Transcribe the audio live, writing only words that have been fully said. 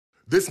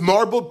This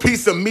marbled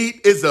piece of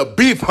meat is a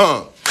beef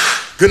hump.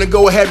 Gonna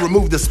go ahead,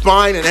 remove the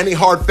spine and any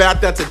hard fat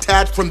that's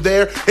attached from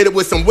there. Hit it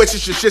with some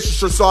Worcestershire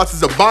sauce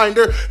as a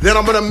binder. Then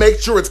I'm gonna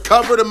make sure it's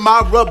covered in my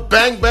rub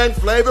bang bang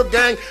flavor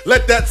gang.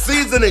 Let that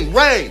seasoning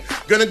rain.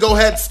 Gonna go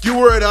ahead,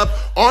 skewer it up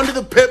onto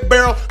the pit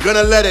barrel.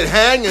 Gonna let it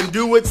hang and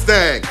do its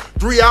thing.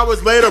 3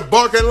 hours later,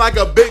 barking like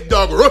a big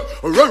dog. Gonna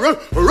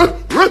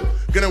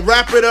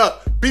wrap it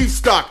up. Beef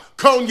stock,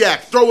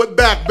 cognac, throw it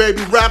back,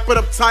 baby. Wrap it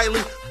up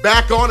tightly.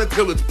 Back on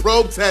until it's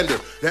probe tender.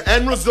 The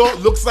end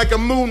result looks like a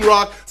moon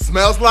rock,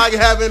 smells like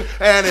heaven,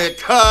 and it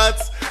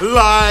cuts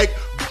like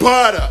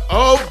butter.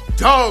 Oh,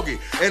 doggy.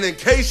 And in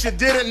case you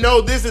didn't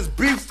know, this is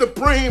beef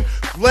supreme.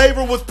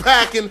 Flavor was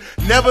packing,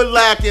 never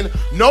lacking.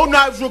 No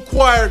knives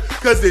required,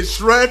 cause it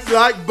shreds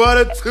like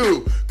butter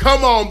too.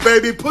 Come on,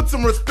 baby, put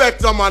some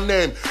respect on my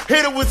name.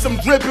 Hit it with some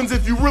drippings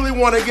if you really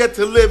want to get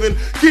to living.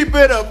 Keep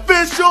it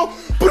official,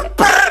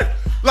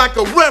 like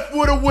a ref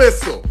with a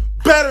whistle.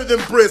 Better than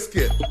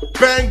brisket.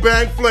 Bang,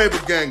 bang, flavor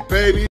gang, baby.